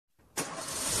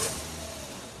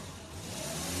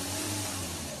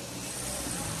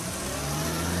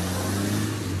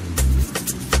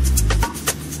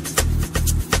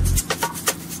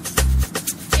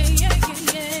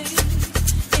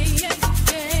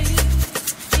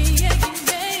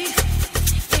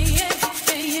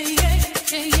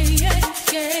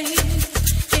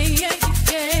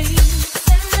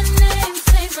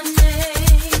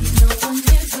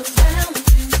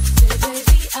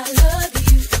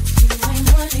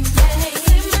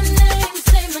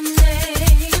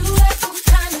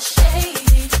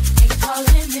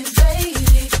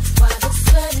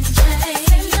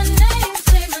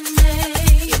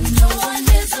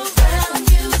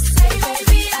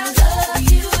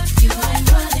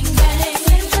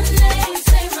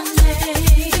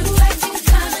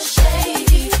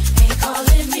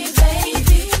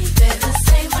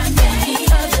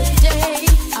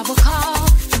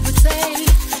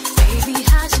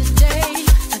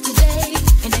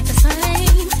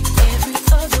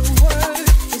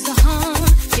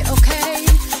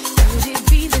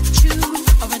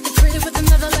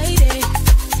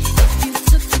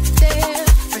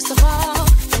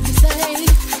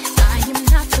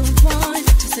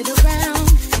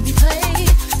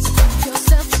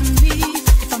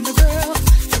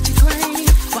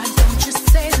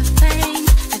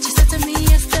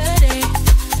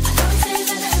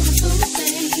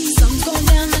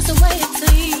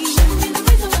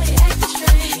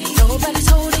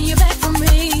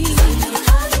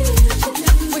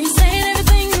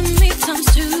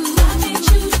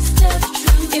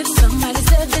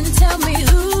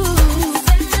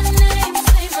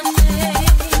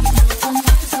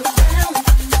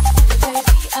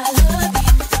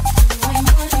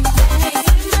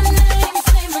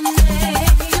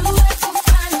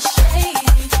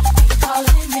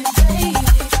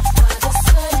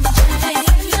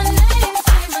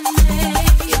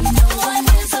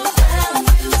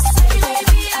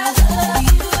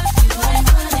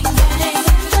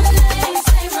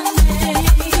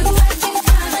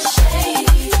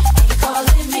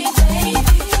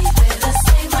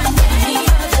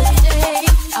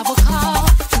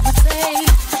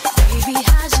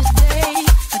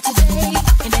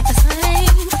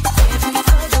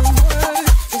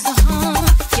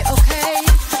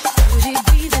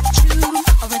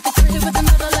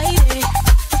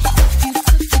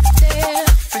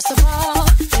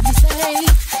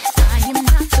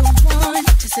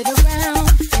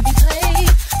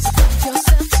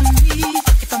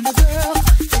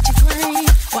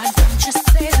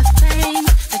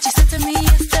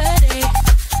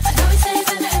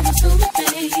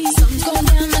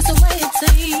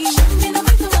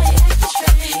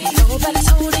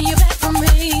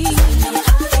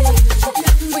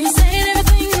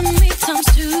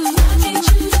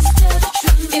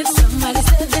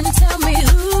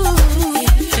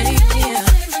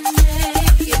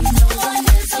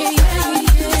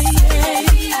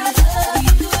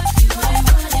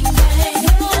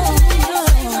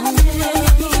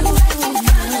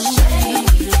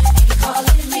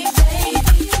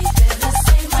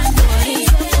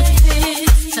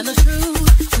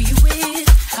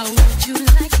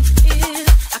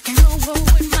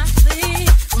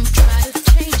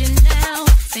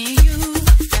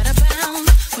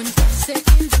When 10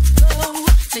 seconds ago,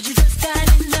 said you just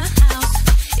got in the house.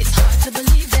 It's hard to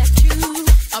believe that you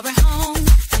are at home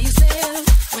by yourself.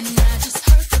 When I just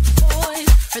heard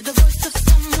the voice of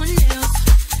someone else.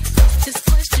 This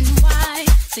question, why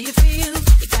do you feel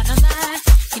you gotta lie?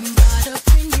 Getting caught up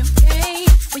in your game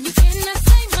when you cannot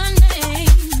say my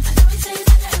name. I know you say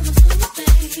that I was doing your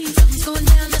thing. Something's going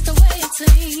down, that's the way it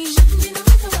seems. Shouldn't be no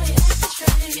other way I could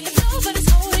trade. If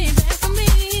nobody's holding back from me,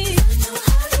 I know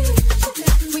how you feel.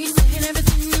 When you're saying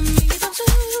everything to me, don't you?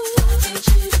 Why can't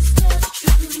you just tell the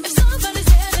truth? If somebody's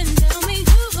there, then tell me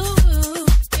who.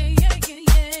 Yeah, yeah, yeah,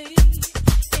 yeah.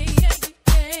 Yeah, yeah, yeah,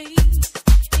 yeah.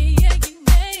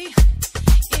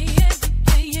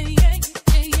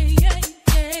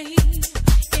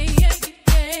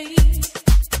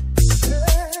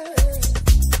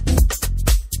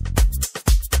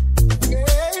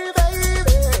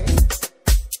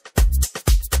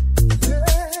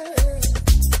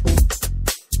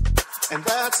 And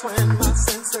that's when my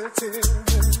sensitivity.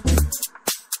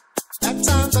 At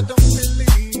times I don't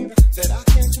believe that I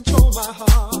can control my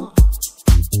heart.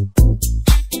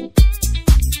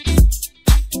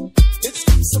 It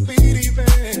skips a beat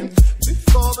even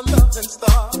before the loving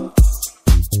starts.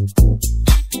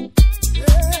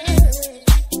 Yeah,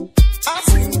 I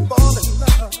seem to fall in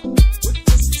love with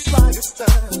just the slightest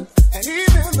time, and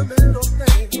even the little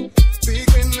thing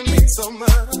begin to mean so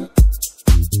much.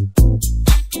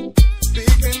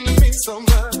 Speaking to me so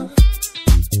much.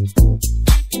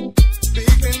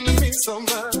 Speaking to me so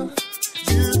much.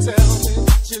 You tell me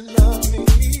that you love me.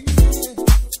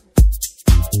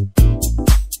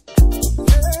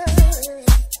 Yeah.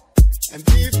 And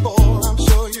before I'm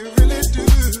sure you really do.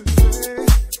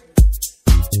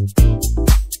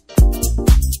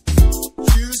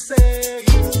 You say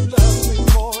you love me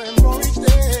more and more each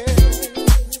day.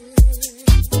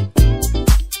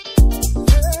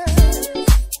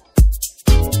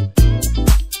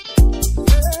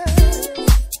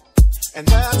 And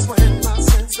that's when my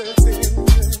sensitivity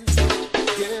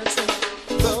gets in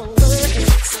the way.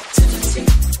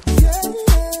 Yeah,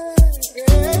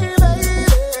 yeah,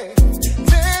 baby.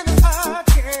 Then I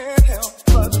can't help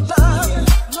but love you.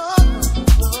 No,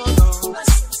 no, no. My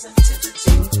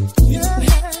sensitivity. Yeah,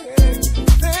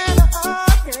 then I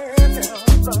can't help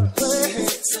but love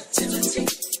sensitivity.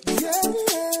 Yeah,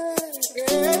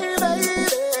 baby.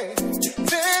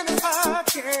 Then I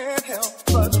can't help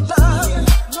but love you.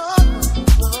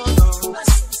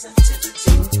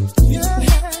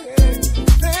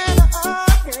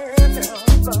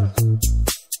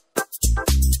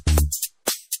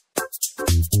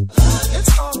 It's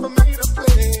hard for me to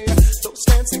play those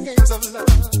fancy games of love,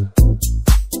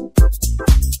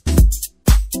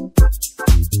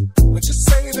 but you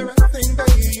say the right thing,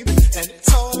 babe, and it's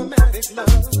automatic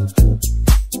love.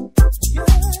 Yeah,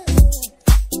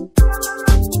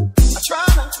 I try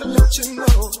not to let you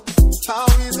know how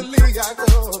easily I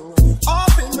go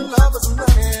off in the lover's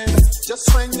land just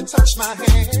when you touch my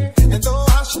hand. And though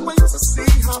I should wait to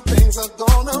see how things are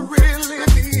gonna really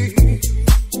be,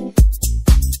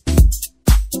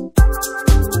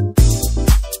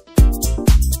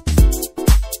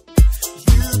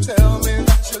 you tell me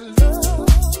that you love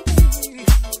me,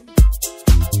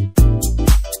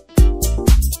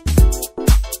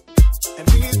 and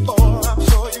before I'm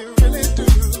sure you really do,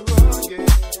 oh yeah.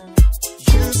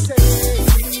 You say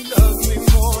you love me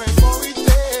more and more each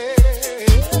day.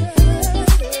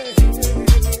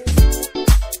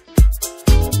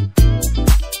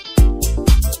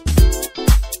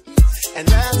 And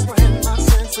that's when my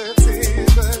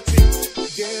sensitivity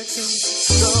gets in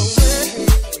the way.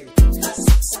 My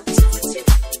sensitivity.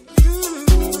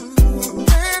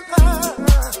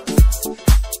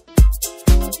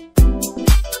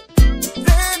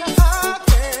 Then I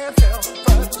can't help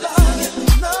but love you.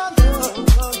 No, no,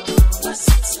 no, no. My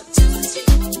sensitivity.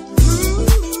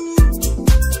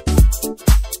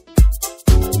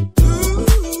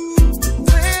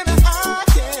 Then I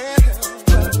can't help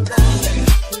but love you.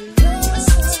 My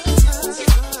sensitivity.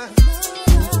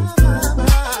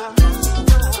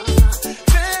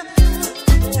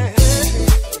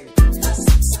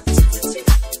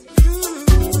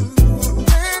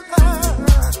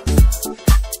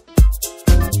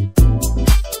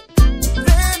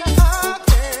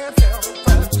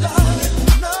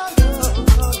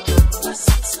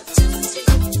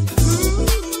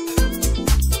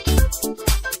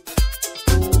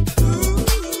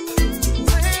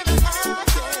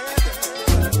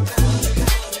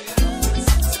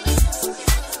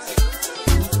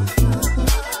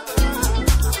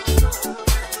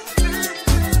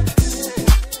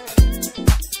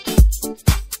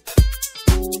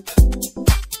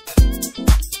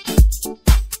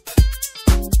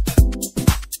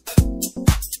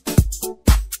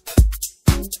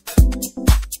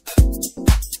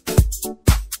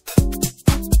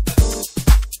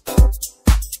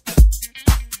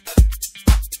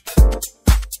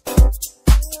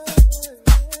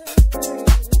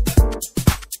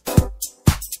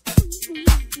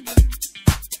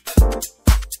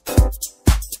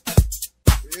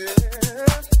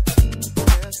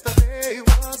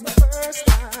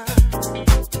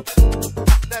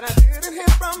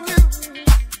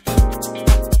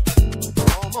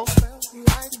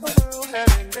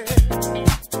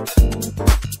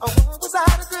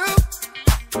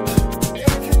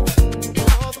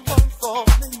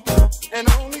 and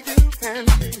only you can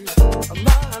be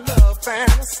my love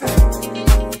fantasy.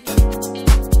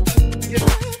 You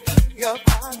lift me up,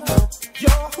 I know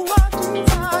you're who I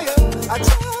desire. I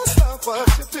just love what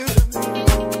you do to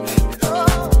me.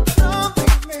 Oh, don't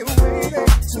leave me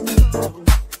waiting too long.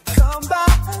 Come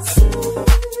back and see.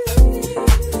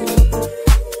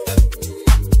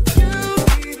 You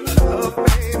need love,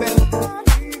 baby. I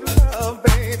need love,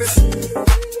 baby.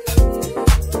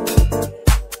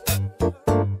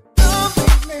 Don't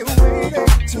leave me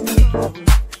waiting too long.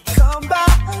 Come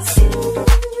back and see.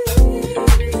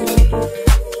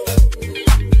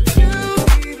 You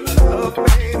need love,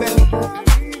 baby. I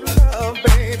need love,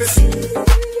 baby.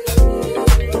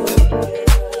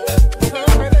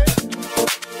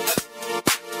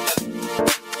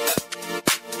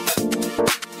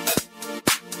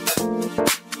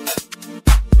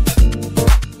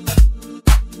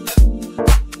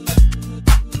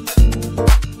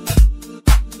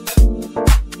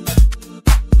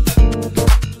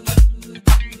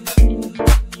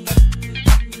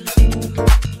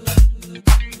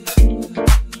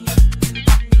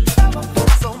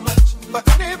 So much for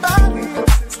anybody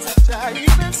else's touch. I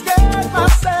even scared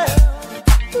myself.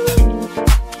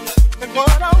 And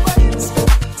what I wasted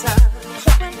time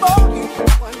hoping for even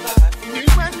one night from you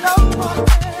and no one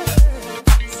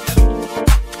else.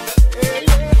 Yeah,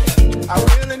 yeah. I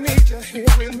really need you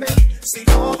here with me. See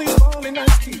all these lonely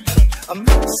nights keep I'm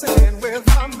messing with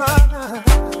my mind.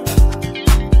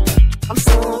 I'm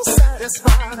so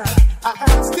satisfied. I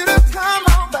ask you to come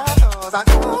on back, 'cause I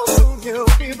know soon you'll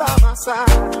be by my side.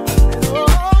 And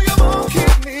oh, you won't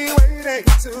keep me waiting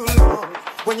too long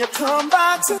when you come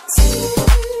back to see.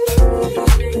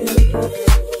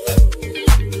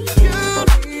 You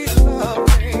need love,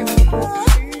 baby. I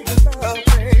need love,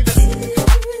 baby.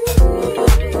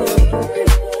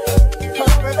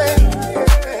 Hurry, baby,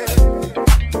 yeah.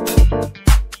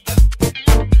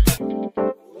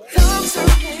 Come to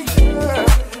me, girl,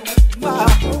 my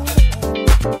home.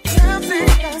 Tell me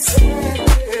and say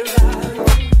it loud.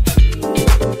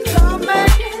 Come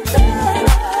make it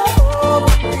better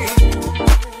over me.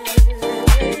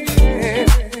 Yeah.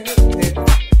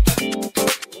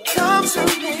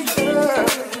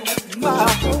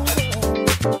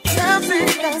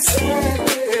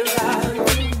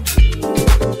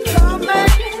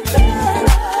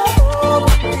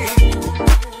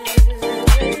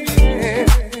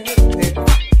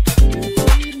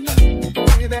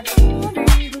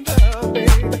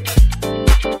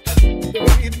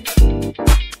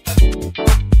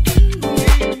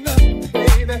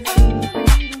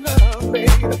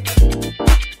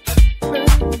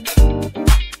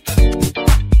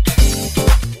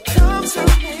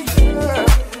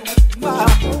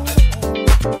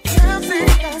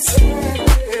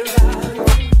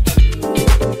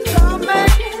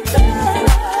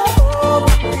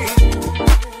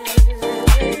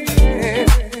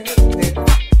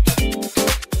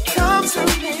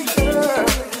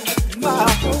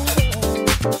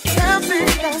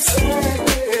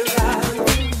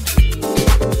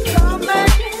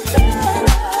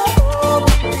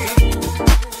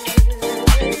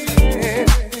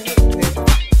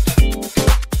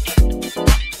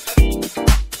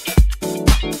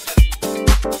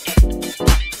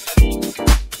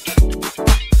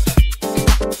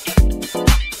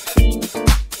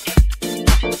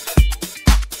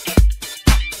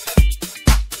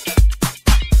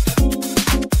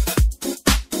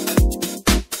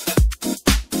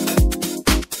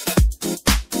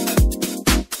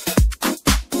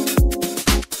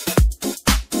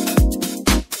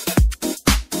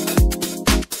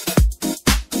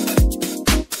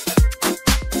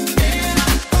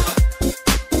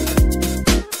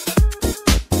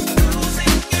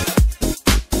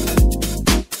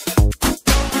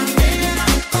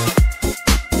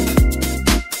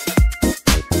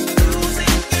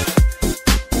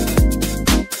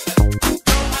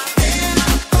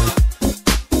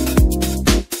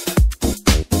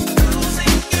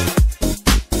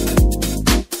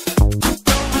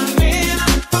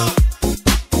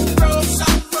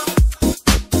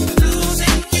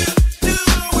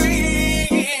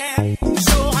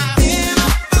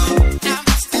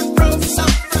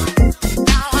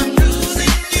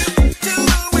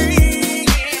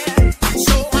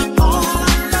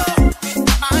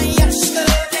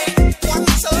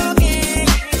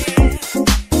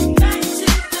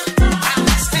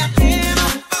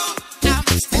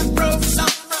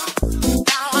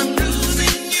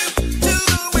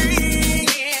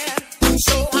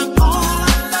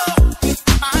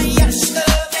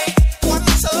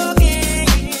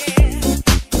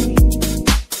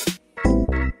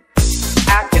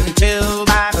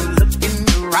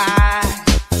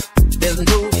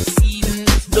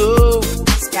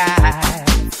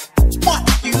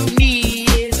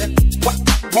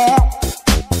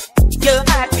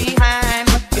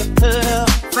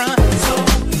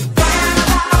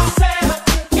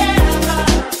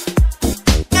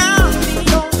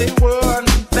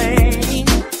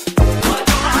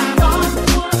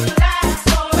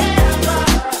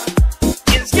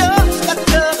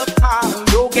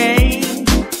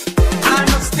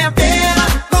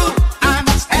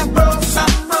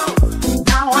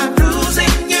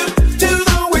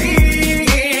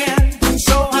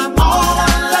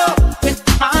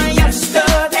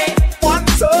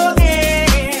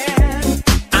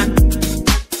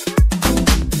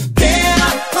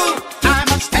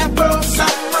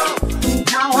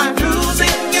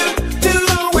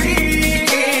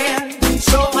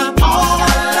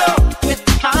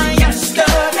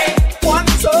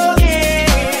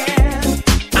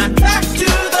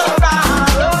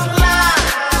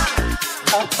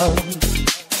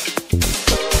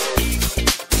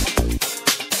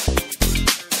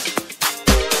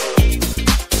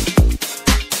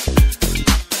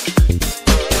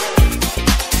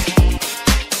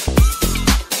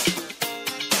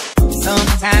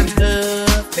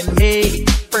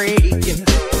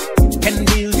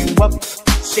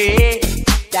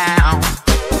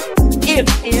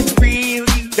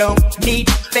 need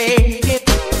to fake it.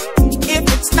 If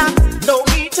it's not, no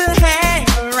need to hang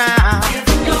around. If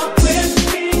you're with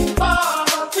me for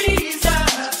a reason,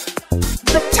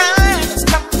 the time has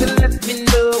come to let me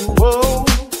know.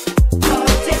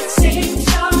 'Cause it seems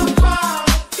your heart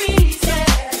beats it,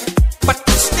 but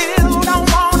you still don't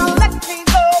wanna let me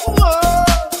go.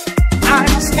 I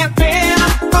must have been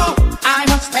a fool, I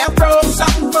must have broke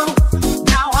some rules.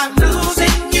 Now I'm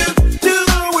losing you to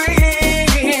the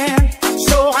wind,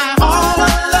 so I'm all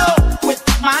alone.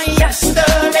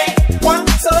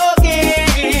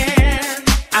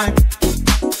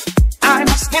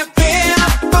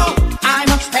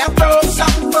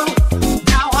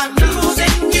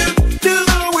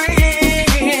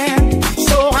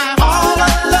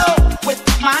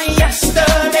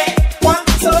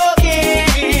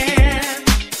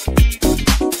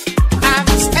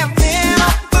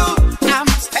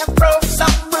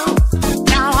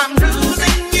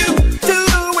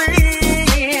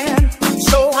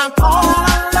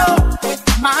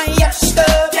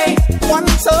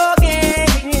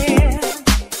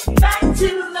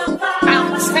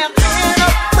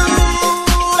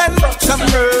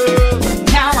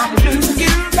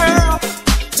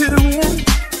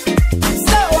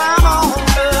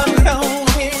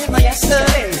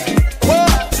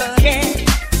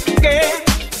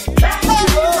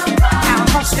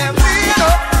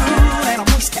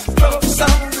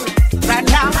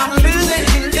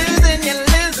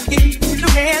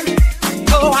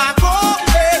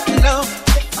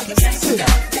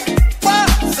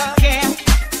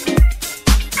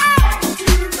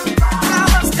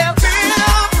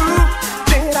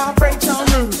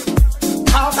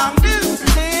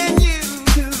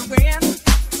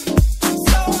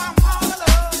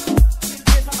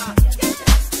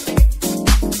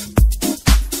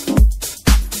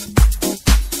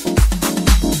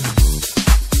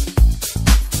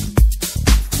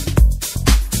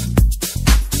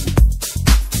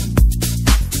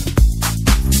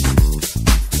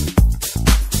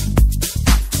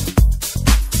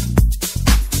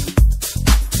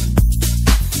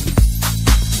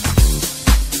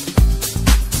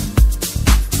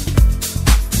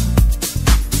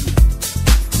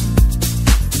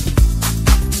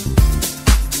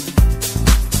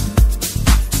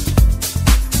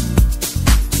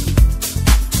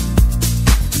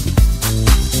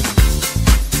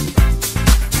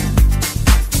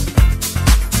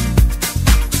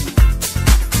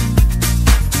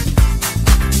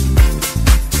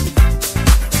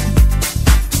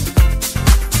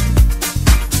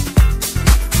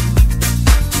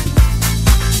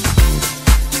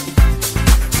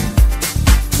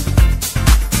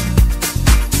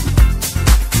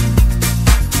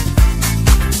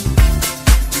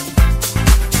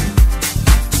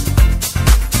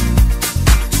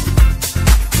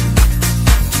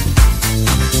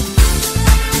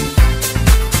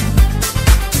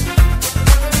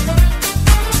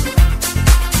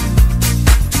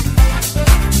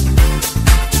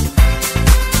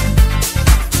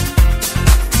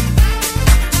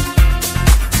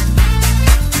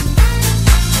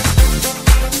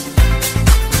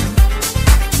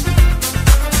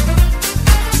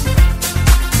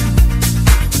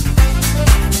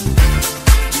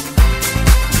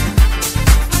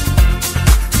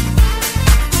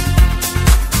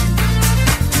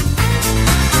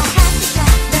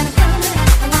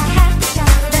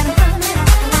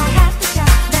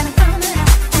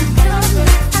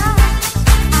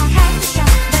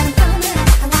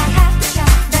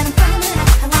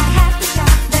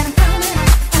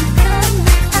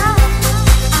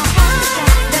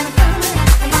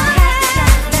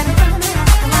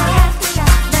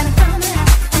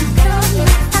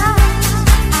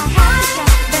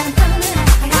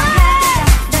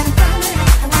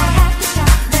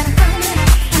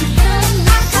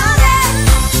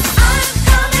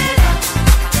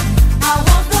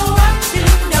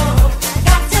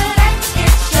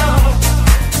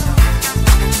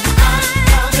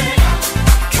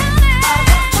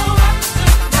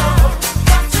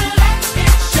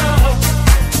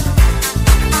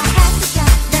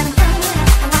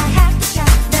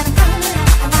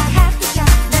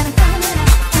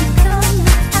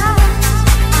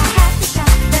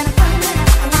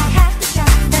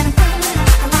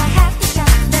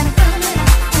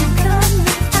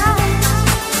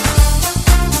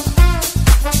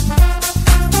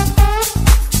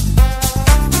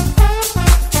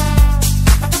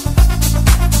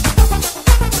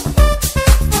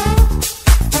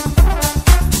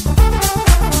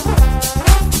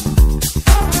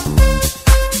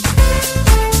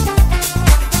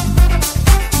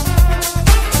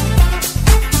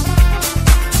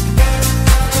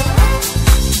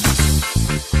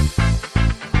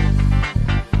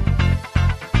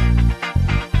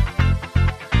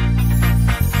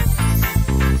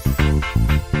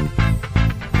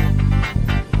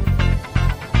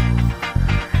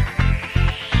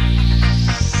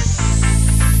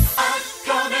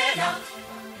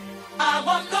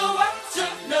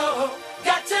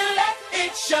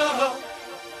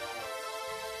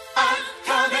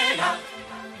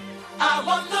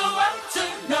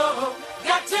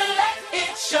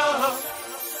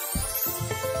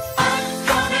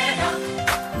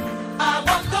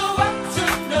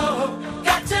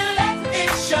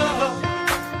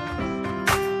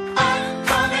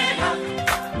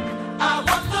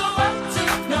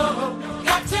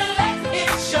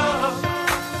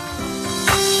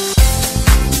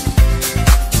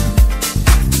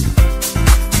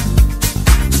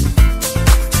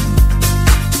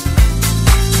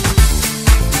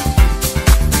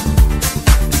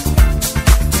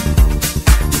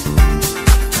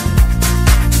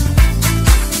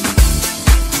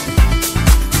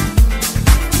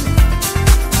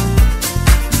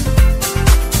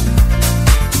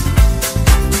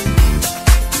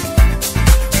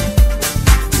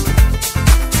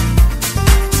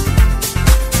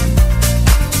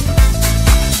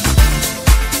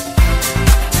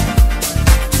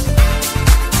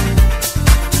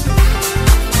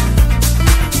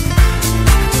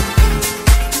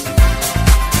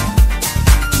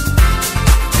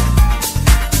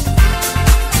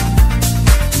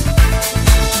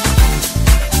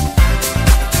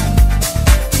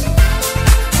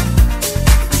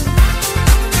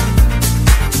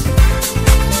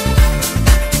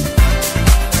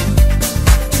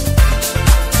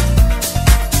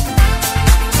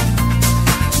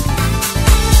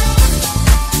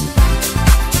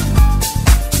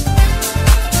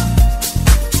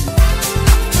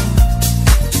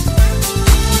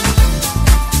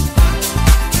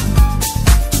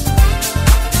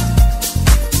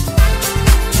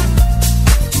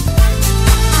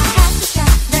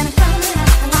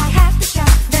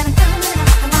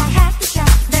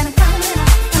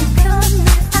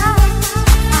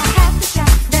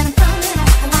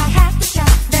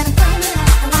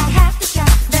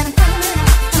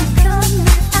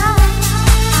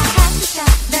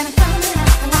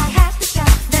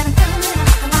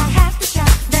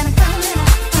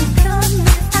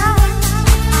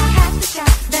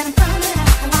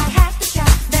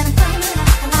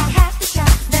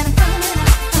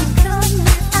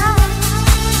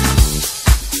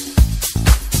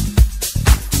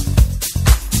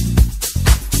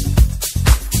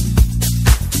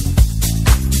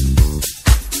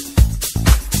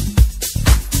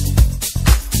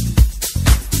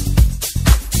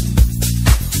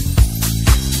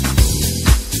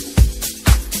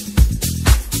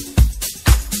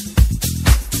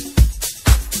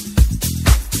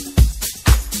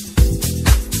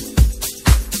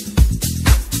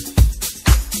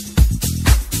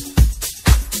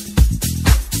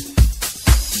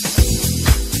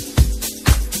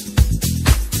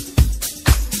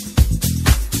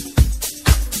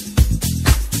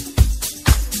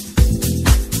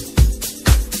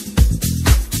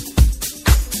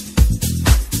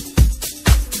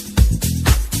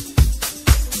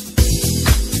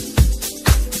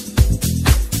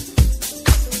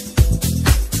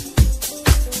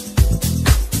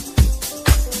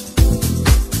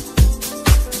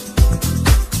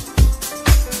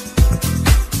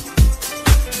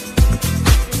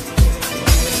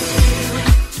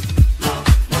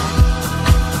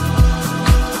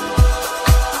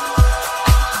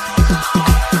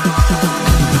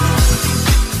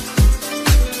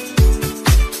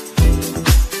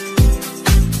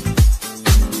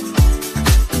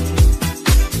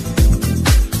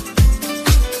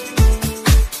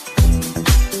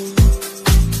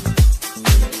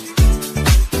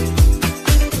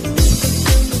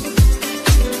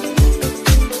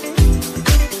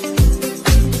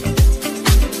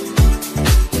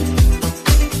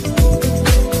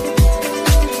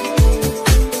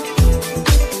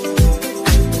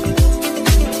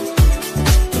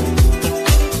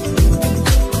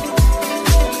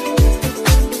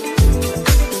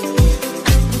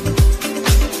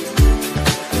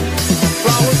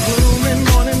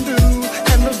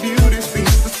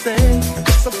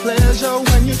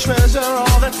 treasure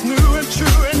all that's new and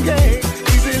true and gay.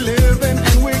 Easy living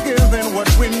and we're giving what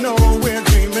we know we're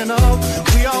dreaming of.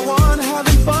 We are one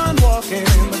having fun walking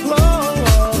in the glow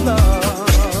of love.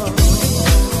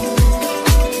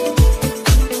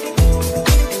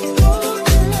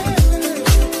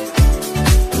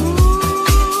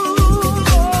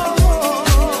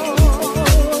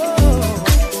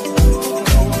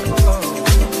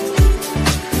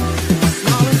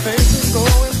 Smiling faces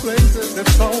going places,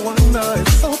 it's so wonder,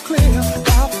 it's so clear.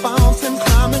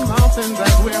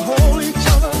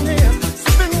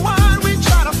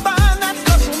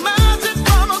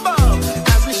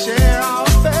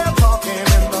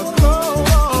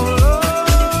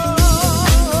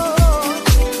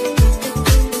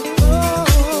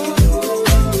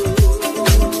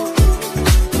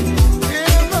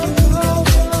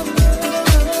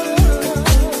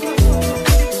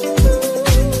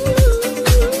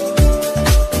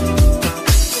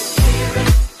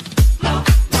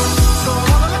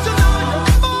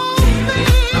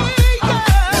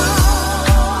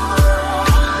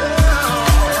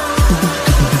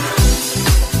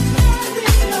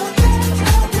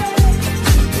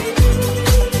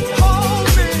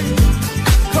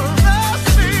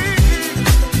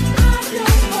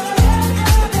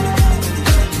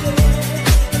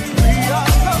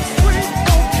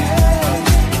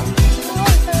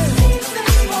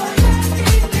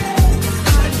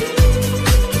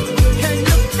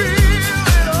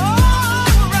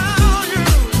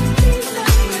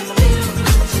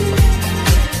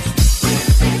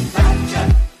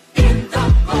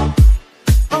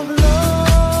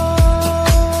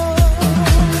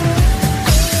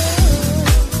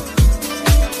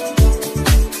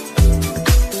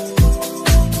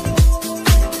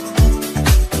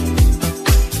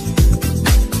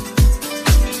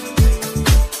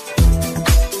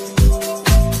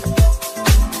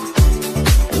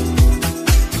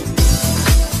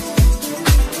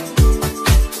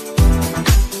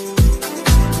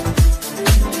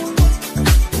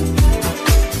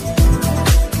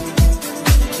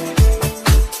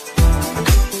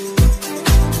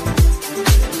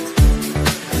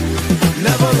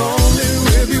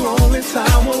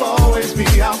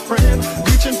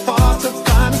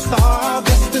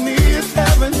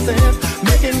 sense.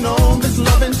 Making known this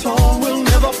loving tone will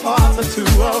never part the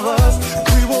two of us.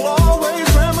 We will always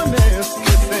reminisce,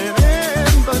 kissing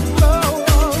in the glow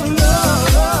of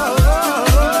love.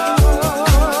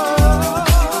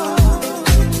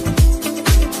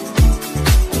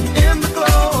 In the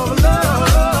glow of love.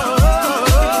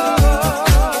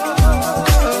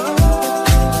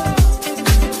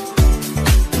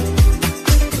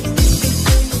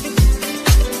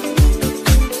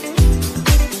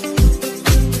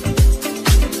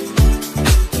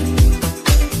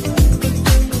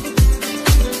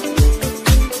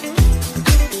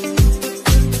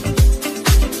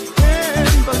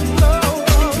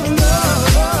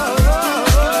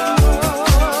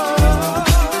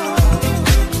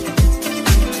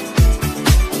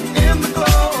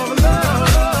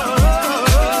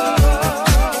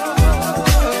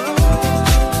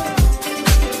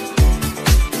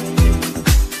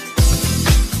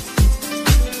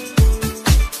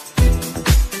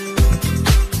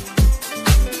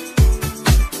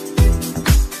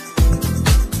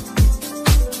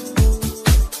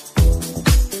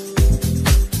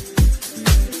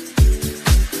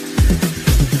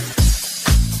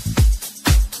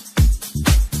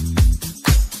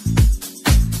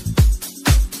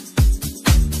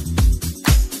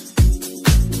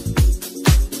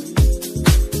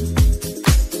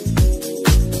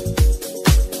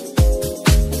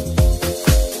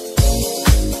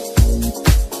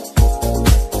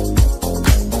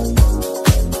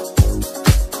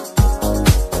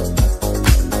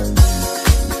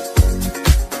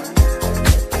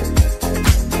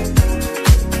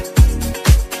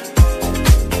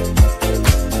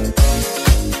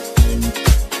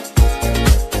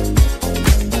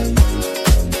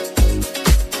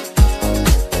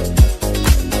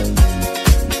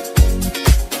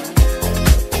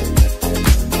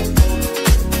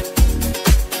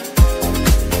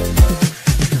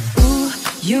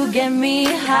 Get me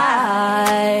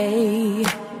high,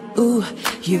 ooh,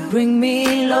 you bring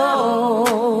me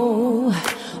low,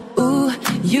 ooh,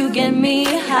 you get me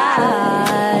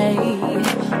high,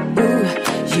 ooh,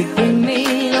 you bring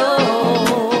me low.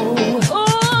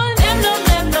 Oh, no,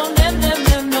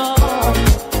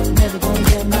 never gonna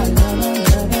get my lovin'.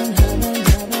 No,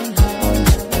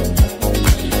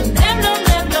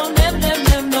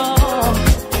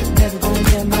 never gonna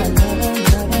get my lovin'.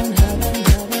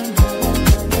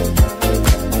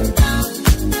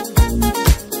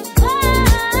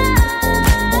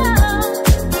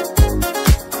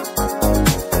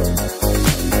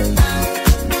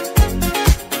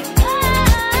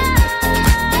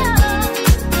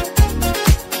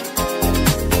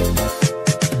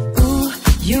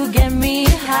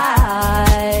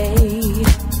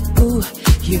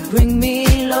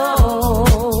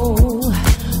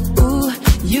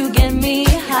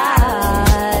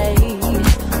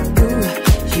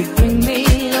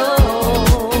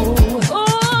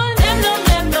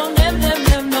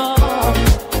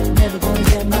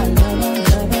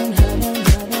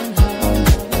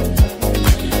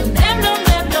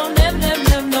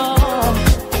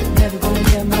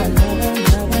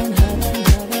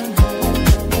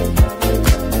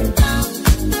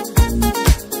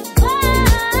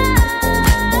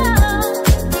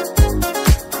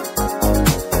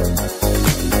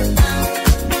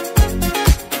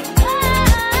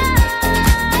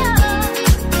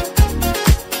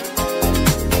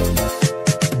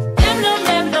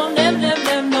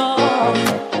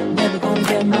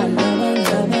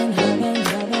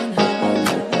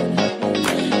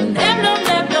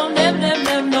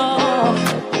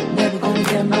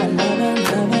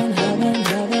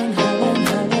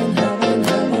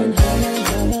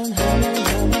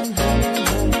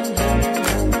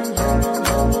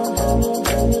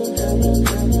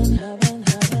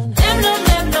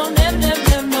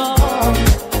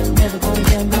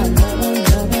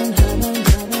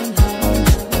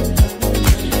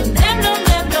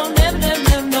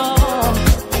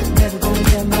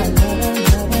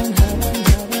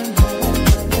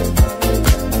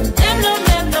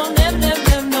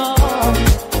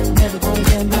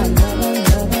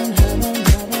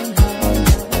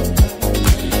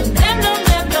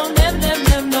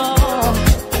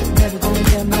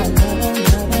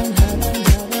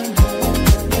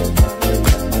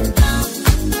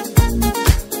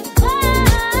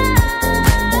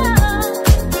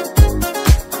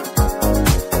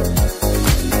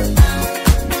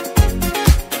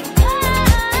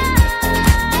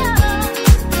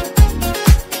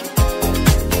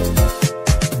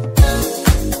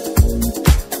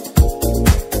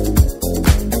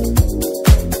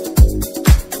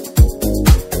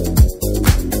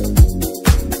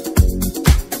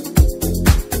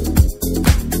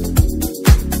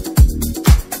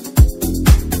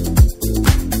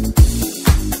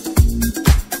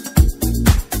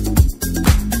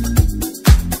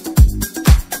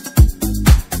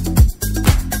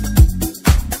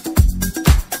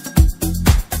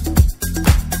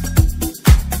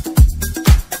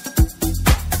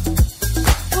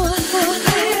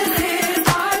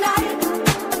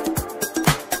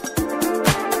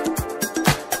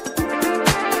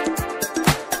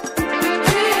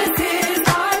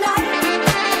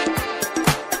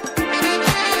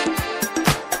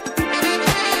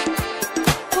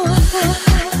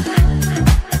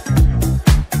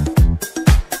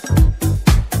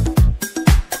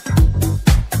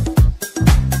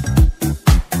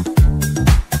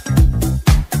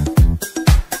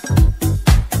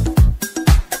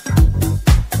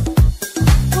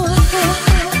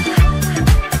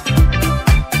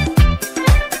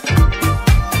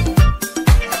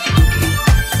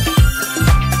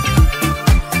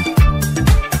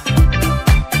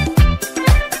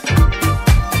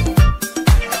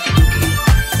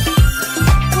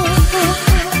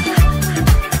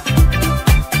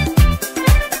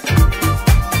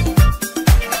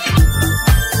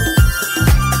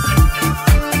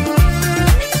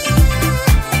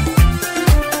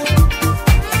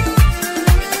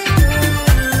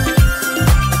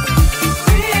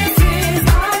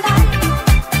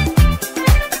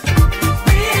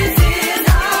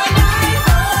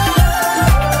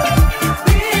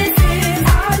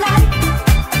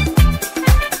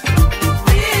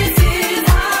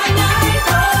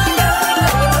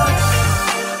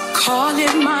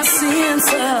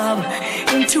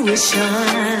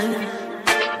 intuition.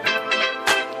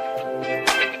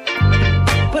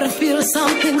 But I feel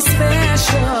something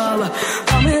special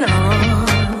coming on.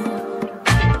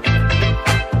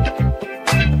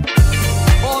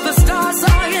 All the stars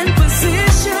are in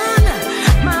position.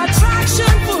 My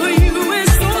attraction for you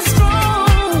is so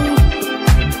strong.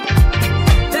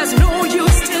 There's no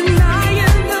use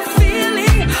denying the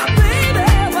feeling, baby.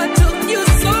 What took you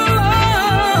so long?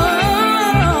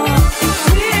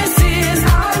 This is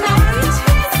our night.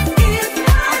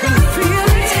 I can feel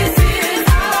it. This is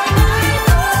our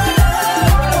night.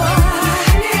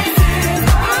 This is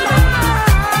our night.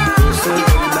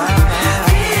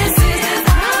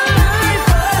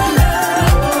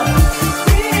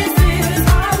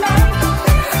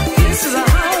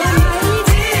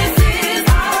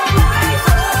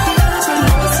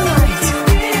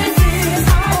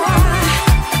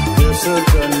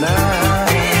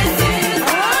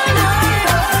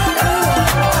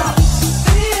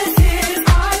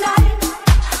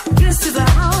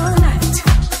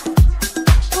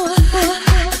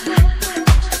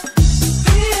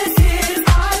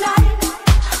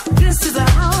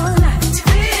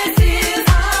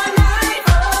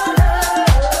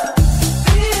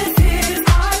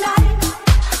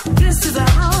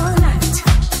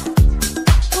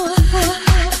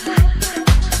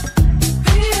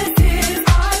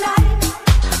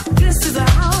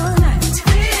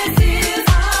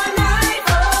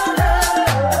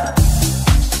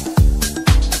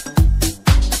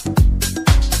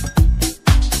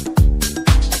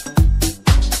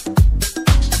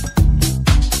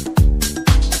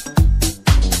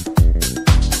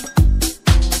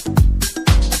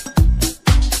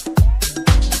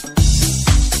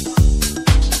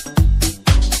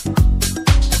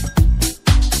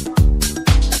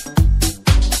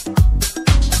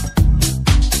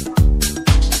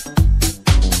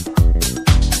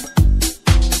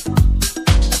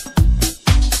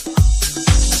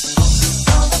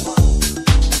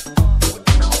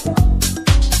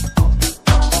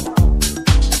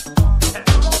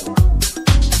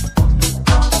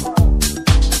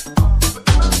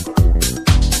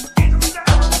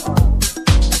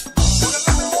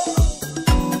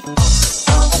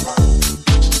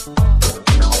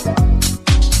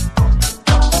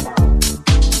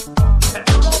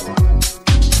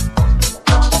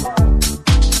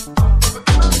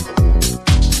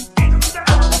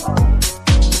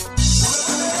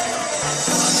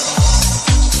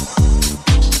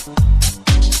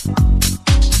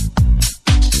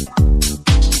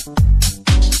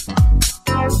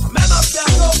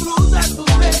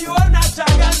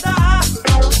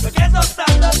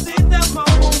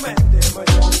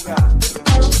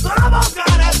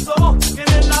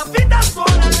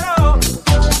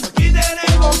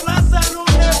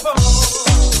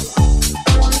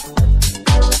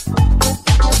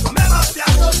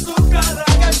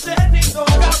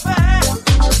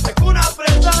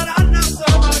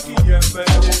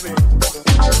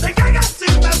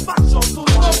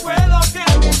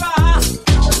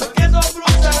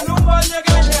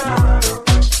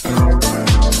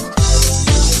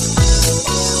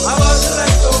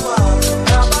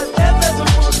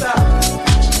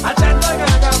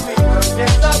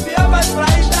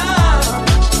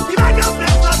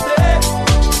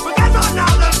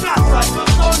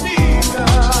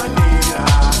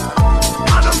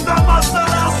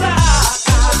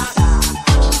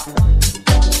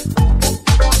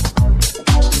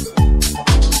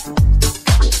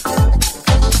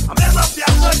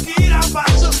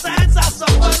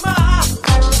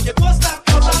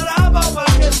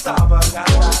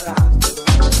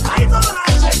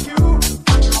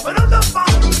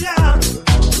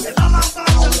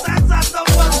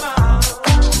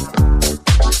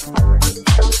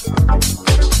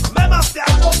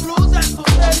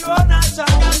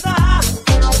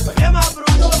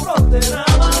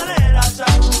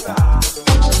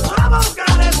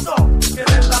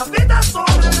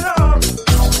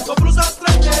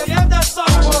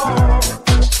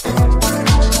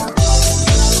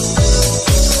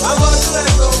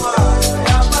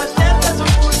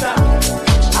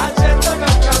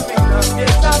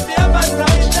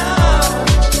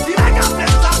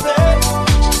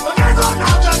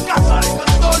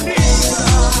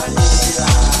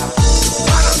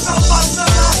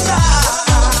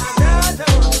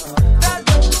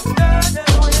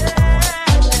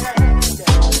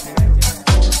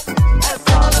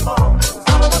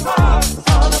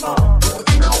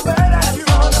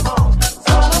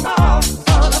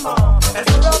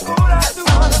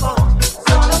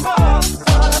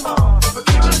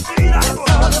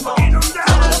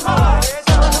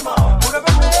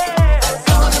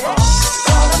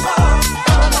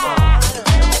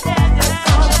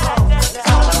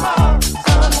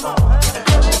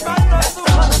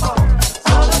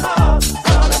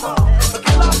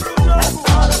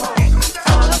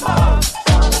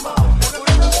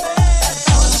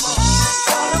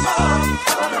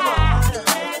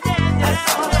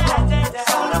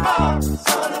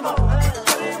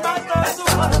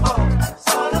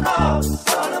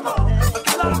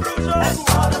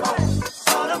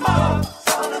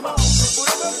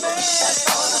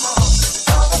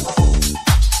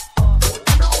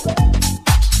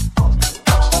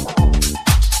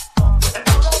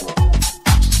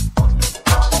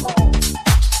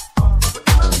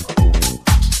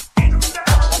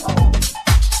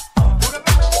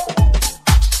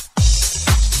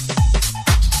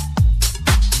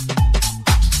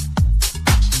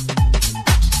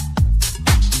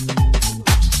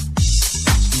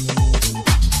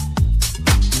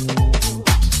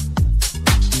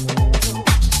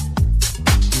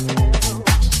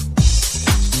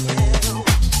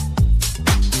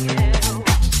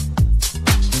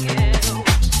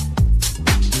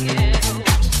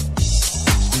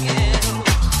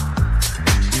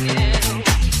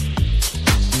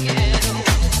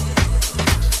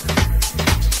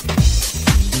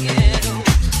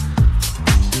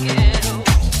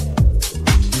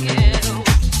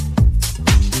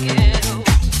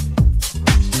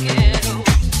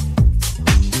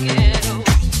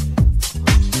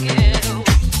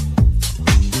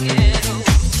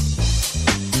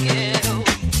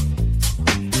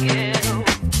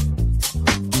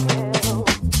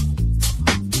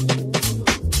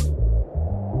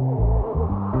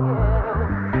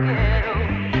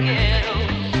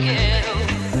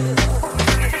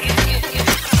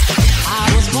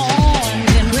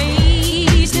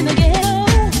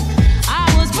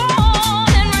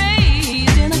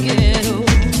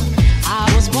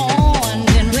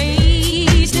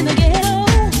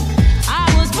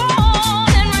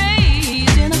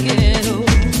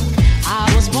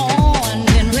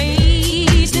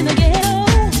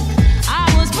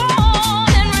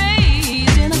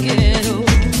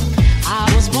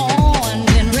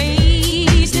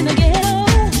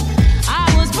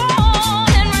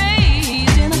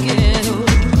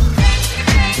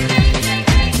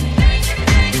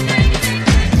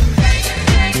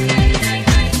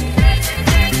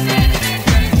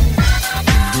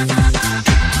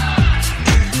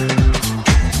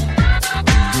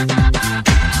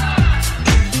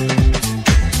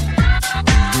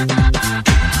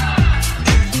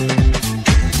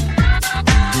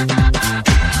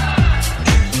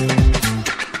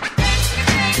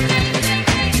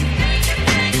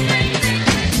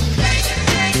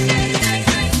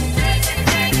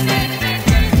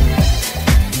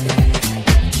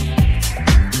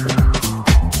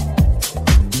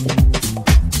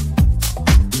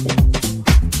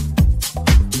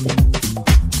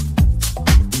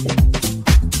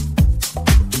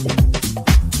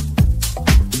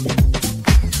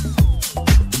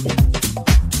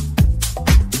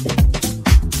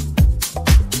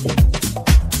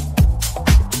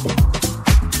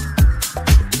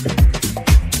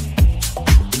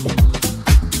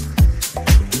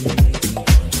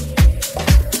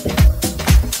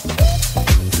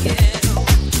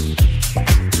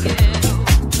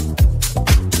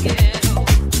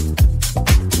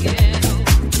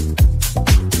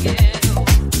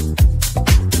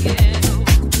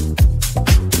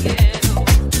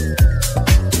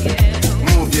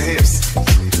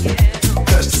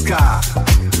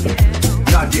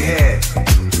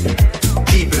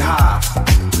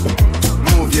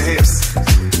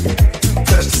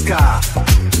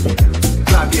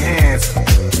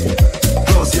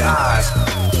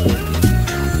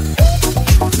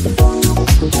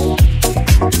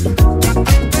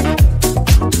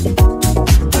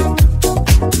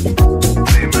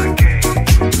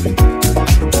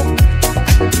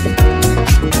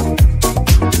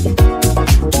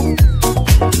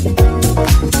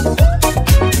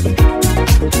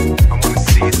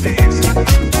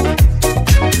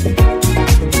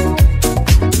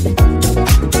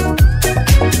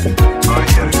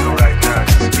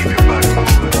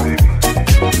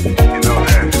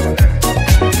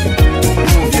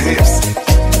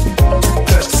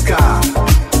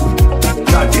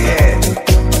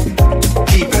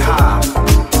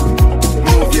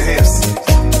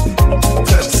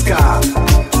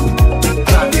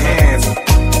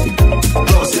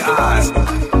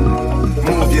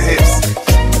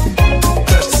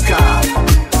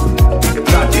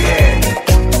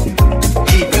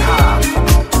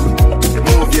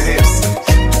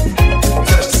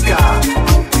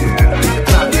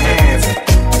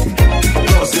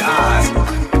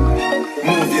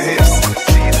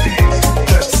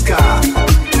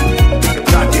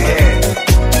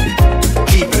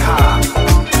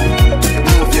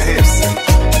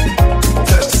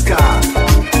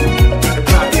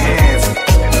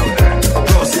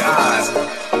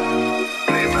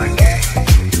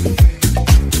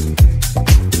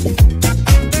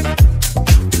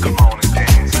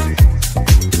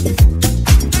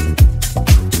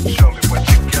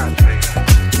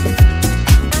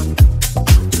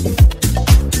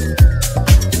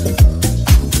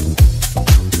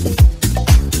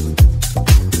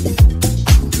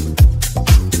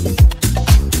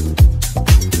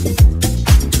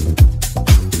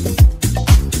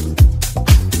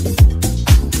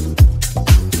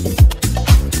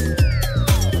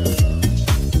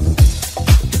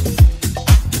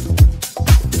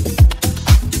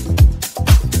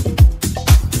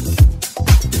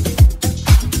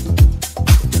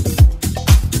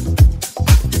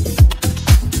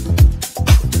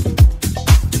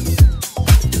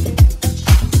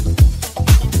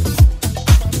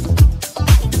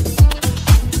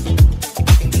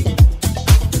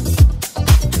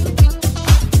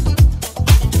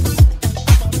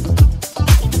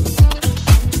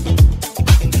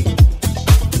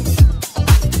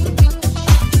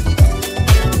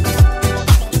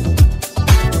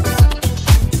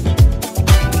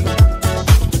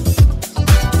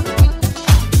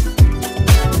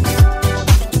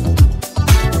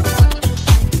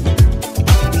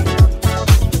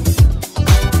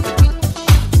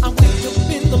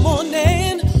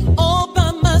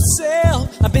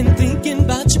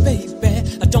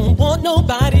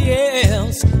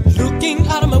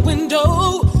 out of my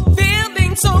window,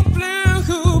 feeling so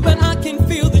blue, but I can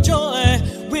feel the joy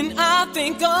when I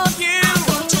think of you.